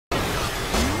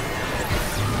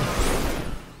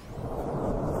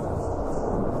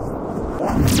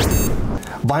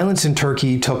Violence in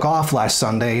Turkey took off last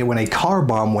Sunday when a car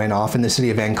bomb went off in the city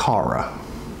of Ankara.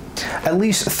 At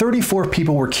least 34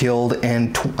 people were killed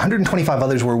and 125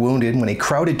 others were wounded when a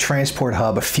crowded transport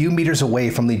hub a few meters away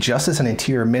from the Justice and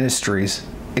Interior Ministries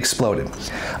exploded.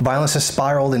 Violence has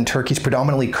spiraled in Turkey's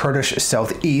predominantly Kurdish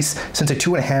southeast since a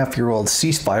 2.5-year-old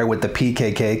ceasefire with the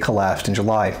PKK collapsed in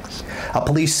July. A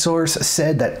police source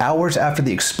said that hours after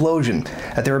the explosion,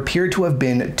 that there appeared to have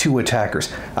been two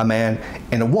attackers, a man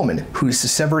and a woman whose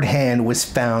severed hand was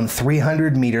found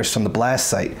 300 meters from the blast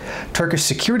site. Turkish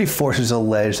security forces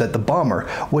allege that the bomber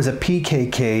was a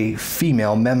PKK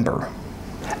female member.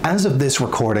 As of this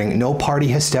recording, no party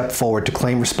has stepped forward to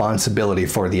claim responsibility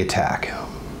for the attack.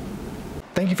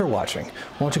 Thank you for watching.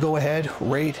 Why don't you go ahead,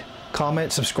 rate,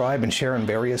 comment, subscribe, and share on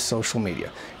various social media.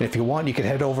 And if you want, you can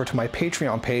head over to my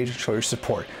Patreon page and show your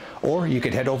support. Or you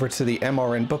could head over to the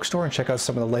MRN bookstore and check out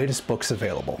some of the latest books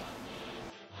available.